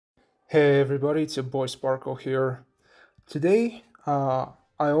Hey everybody, it's your boy Sparkle here. Today, I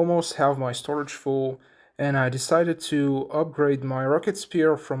almost have my storage full and I decided to upgrade my rocket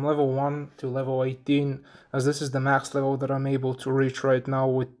spear from level 1 to level 18, as this is the max level that I'm able to reach right now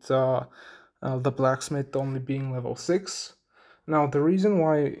with the blacksmith only being level 6. Now, the reason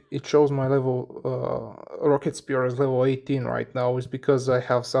why it shows my level rocket spear as level 18 right now is because I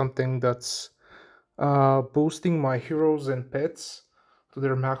have something that's boosting my heroes and pets to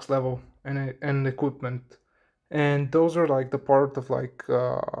their max level and equipment. And those are like the part of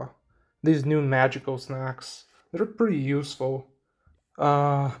these new magical snacks. They're pretty useful.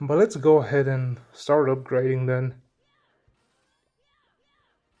 But let's go ahead and start upgrading then.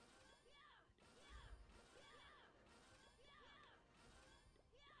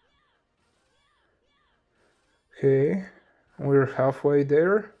 Okay, we're halfway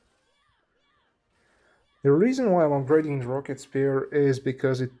there. The reason why I'm upgrading the rocket spear is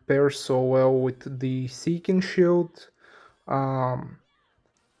because it pairs so well with the seeking shield. Um,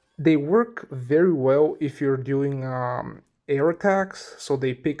 they work very well if you're doing air attacks, so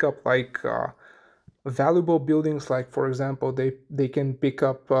they pick up valuable buildings, like for example they can pick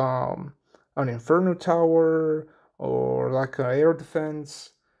up an inferno tower or like an air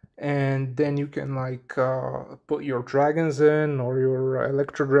defense, and then you can put your dragons in or your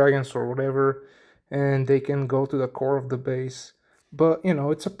electro dragons or whatever, and they can go to the core of the base. But you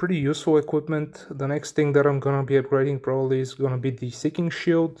know, it's a pretty useful equipment. The next thing that I'm gonna be upgrading probably is gonna be the seeking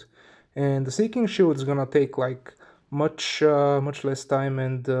shield, and the seeking shield is gonna take like much less time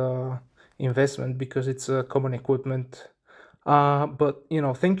and investment because it's a common equipment. But you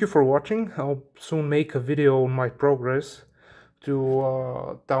know, thank you for watching. I'll soon make a video on my progress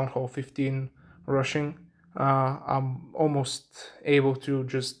to Town Hall 15 rushing. I'm almost able to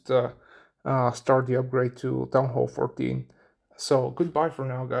just start the upgrade to Town Hall 14. So goodbye for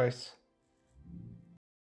now, guys.